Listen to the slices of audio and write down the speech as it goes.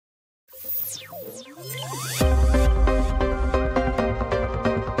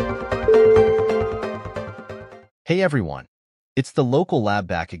Hey everyone, it's the local lab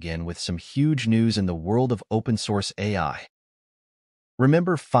back again with some huge news in the world of open source AI.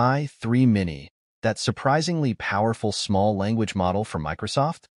 Remember Phi-3 Mini, that surprisingly powerful small language model from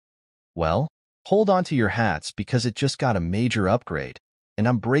Microsoft? Well, hold on to your hats because it just got a major upgrade, and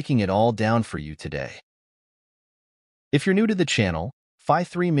I'm breaking it all down for you today. If you're new to the channel,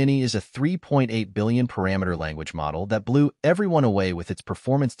 Phi-3 Mini is a 3.8 billion parameter language model that blew everyone away with its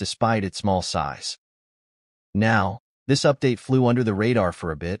performance despite its small size. Now, this update flew under the radar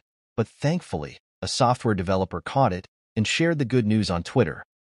for a bit, but thankfully, a software developer caught it and shared the good news on Twitter.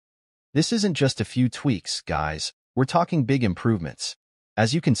 This isn't just a few tweaks, guys. We're talking big improvements.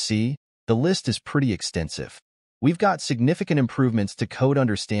 As you can see, the list is pretty extensive. We've got significant improvements to code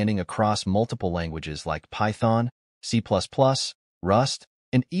understanding across multiple languages like Python, C++, Rust,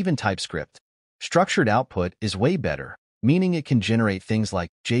 and even TypeScript. Structured output is way better, meaning it can generate things like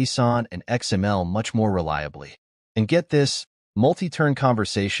JSON and XML much more reliably. And get this, multi-turn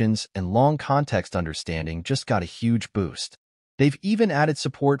conversations and long context understanding just got a huge boost. They've even added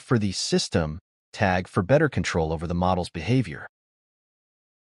support for the system tag for better control over the model's behavior.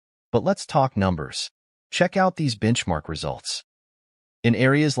 But let's talk numbers. Check out these benchmark results. In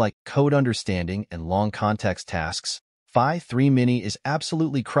areas like code understanding and long context tasks, Phi-3 Mini is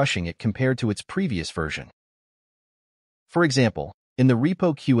absolutely crushing it compared to its previous version. For example, in the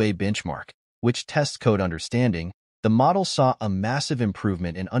Repo QA benchmark, which tests code understanding, the model saw a massive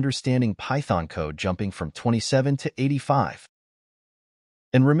improvement in understanding Python code, jumping from 27 to 85.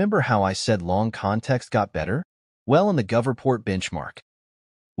 And remember how I said long context got better? Well, in the GovReport benchmark,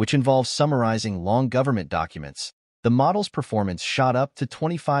 which involves summarizing long government documents, the model's performance shot up to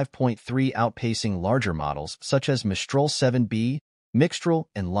 25.3, outpacing larger models such as Mistral 7b, Mixtral,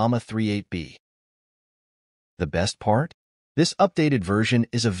 and Llama 3.8b. The best part? This updated version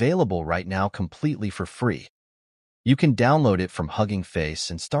is available right now completely for free. You can download it from Hugging Face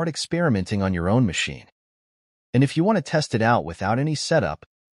and start experimenting on your own machine. And if you want to test it out without any setup,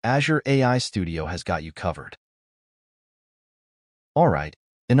 Azure AI Studio has got you covered. Alright,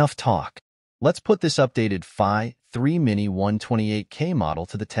 enough talk. Let's put this updated Phi-3 Mini 128K model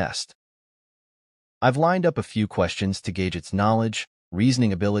to the test. I've lined up a few questions to gauge its knowledge,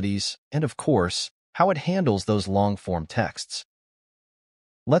 reasoning abilities, and of course, how it handles those long-form texts.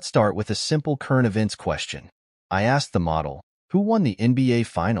 Let's start with a simple current events question. I asked the model, who won the NBA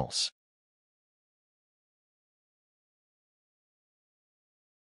Finals?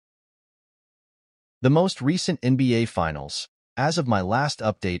 The most recent NBA Finals, as of my last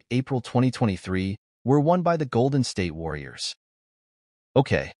update, April 2023, were won by the Golden State Warriors.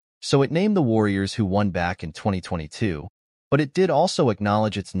 Okay, so it named the Warriors who won back in 2022, but it did also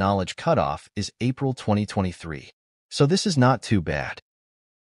acknowledge its knowledge cutoff is April 2023. So this is not too bad.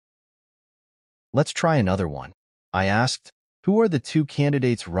 Let's try another one. I asked, who are the two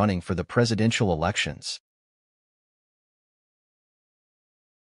candidates running for the presidential elections?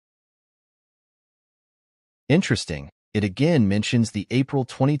 Interesting, it again mentions the April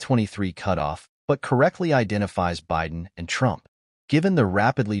 2023 cutoff, but correctly identifies Biden and Trump. Given the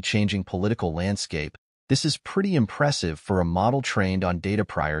rapidly changing political landscape, this is pretty impressive for a model trained on data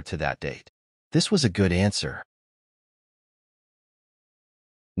prior to that date. This was a good answer.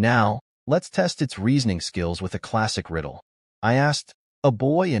 Now, let's test its reasoning skills with a classic riddle. I asked, a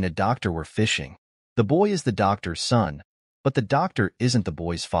boy and a doctor were fishing. The boy is the doctor's son, but the doctor isn't the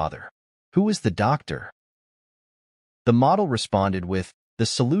boy's father. Who is the doctor? The model responded with, the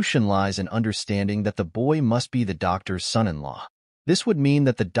solution lies in understanding that the boy must be the doctor's son-in-law. This would mean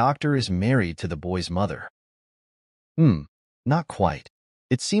that the doctor is married to the boy's mother. Not quite.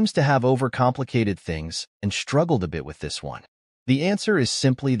 It seems to have overcomplicated things and struggled a bit with this one. The answer is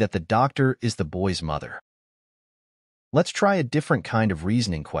simply that the doctor is the boy's mother. Let's try a different kind of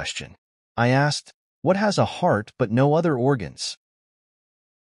reasoning question. I asked, what has a heart but no other organs?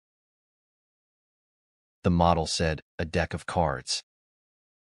 The model said, a deck of cards.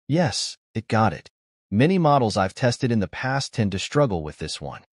 Yes, it got it. Many models I've tested in the past tend to struggle with this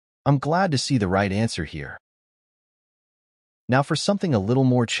one. I'm glad to see the right answer here. Now for something a little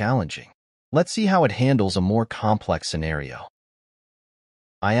more challenging. Let's see how it handles a more complex scenario.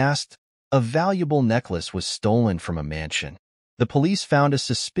 I asked, a valuable necklace was stolen from a mansion. The police found a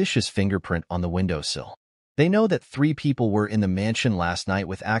suspicious fingerprint on the windowsill. They know that 3 people were in the mansion last night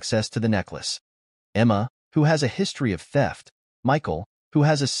with access to the necklace. Emma, who has a history of theft, Michael, who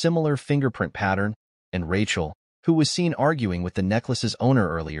has a similar fingerprint pattern, and Rachel, who was seen arguing with the necklace's owner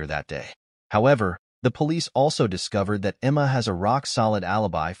earlier that day. However, The police also discovered that Emma has a rock-solid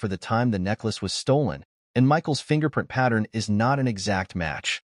alibi for the time the necklace was stolen, and Michael's fingerprint pattern is not an exact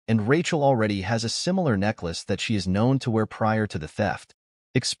match, and Rachel already has a similar necklace that she is known to wear prior to the theft.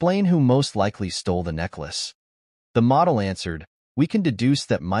 Explain who most likely stole the necklace. The model answered, we can deduce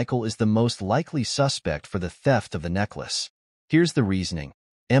that Michael is the most likely suspect for the theft of the necklace. Here's the reasoning.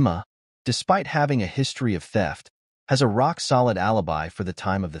 Emma, despite having a history of theft, has a rock-solid alibi for the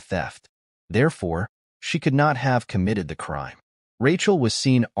time of the theft. Therefore, she could not have committed the crime. Rachel was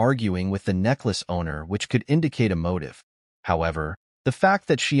seen arguing with the necklace owner, which could indicate a motive. However, the fact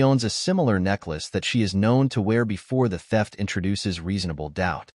that she owns a similar necklace that she is known to wear before the theft introduces reasonable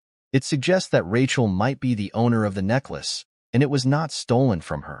doubt. It suggests that Rachel might be the owner of the necklace, and it was not stolen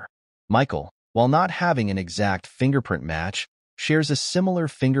from her. Michael, while not having an exact fingerprint match, shares a similar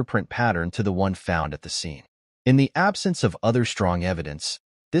fingerprint pattern to the one found at the scene. In the absence of other strong evidence,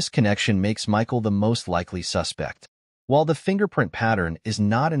 this connection makes Michael the most likely suspect. While the fingerprint pattern is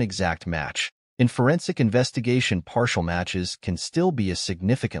not an exact match, in forensic investigation partial matches can still be a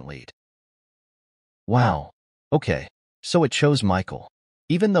significant lead. Wow. Okay, so it chose Michael.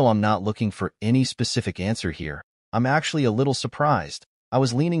 Even though I'm not looking for any specific answer here, I'm actually a little surprised. I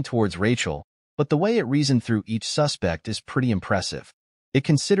was leaning towards Rachel, but the way it reasoned through each suspect is pretty impressive. It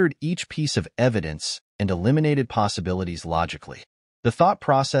considered each piece of evidence and eliminated possibilities logically. The thought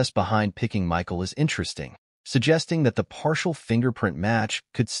process behind picking Michael is interesting, suggesting that the partial fingerprint match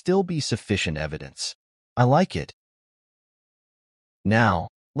could still be sufficient evidence. I like it. Now,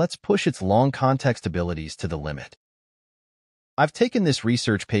 let's push its long context abilities to the limit. I've taken this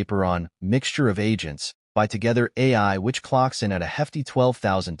research paper on Mixture of Agents by Together AI, which clocks in at a hefty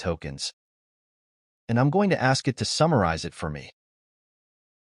 12,000 tokens, and I'm going to ask it to summarize it for me.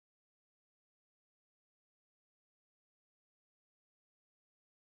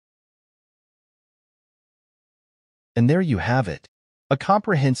 And there you have it, a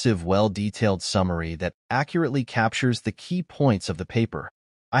comprehensive, well-detailed summary that accurately captures the key points of the paper.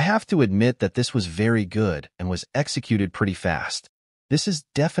 I have to admit that this was very good and was executed pretty fast. This is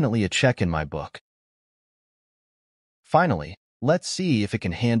definitely a check in my book. Finally, let's see if it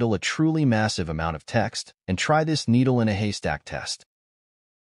can handle a truly massive amount of text and try this needle-in-a-haystack test.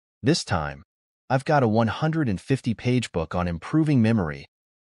 This time, I've got a 150-page book on improving memory,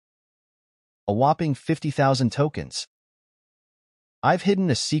 a whopping 50,000 tokens. I've hidden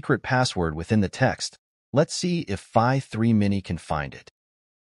a secret password within the text. Let's see if Phi-3 Mini can find it.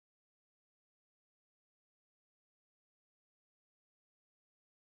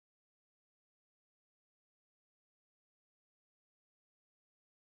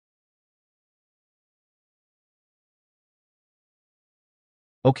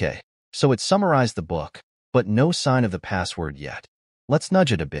 Okay, so it summarized the book, but no sign of the password yet. Let's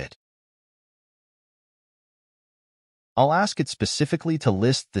nudge it a bit. I'll ask it specifically to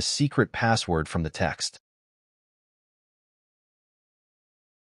list the secret password from the text.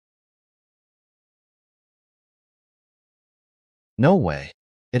 No way.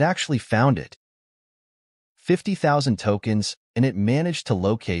 It actually found it. 50,000 tokens, and it managed to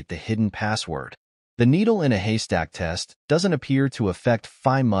locate the hidden password. The needle-in-a-haystack test doesn't appear to affect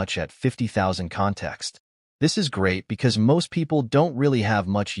Phi much at 50,000 context. This is great because most people don't really have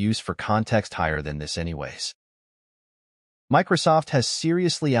much use for context higher than this anyways. Microsoft has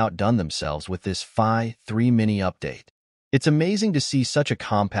seriously outdone themselves with this Phi-3 Mini update. It's amazing to see such a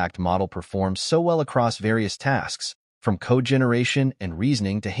compact model perform so well across various tasks, from code generation and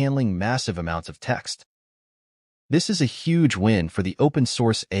reasoning to handling massive amounts of text. This is a huge win for the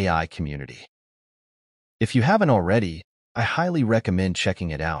open-source AI community. If you haven't already, I highly recommend checking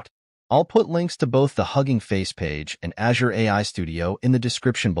it out. I'll put links to both the Hugging Face page and Azure AI Studio in the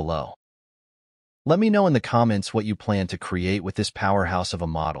description below. Let me know in the comments what you plan to create with this powerhouse of a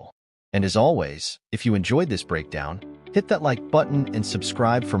model. And as always, if you enjoyed this breakdown, hit that like button and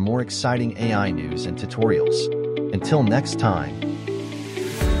subscribe for more exciting AI news and tutorials. Until next time.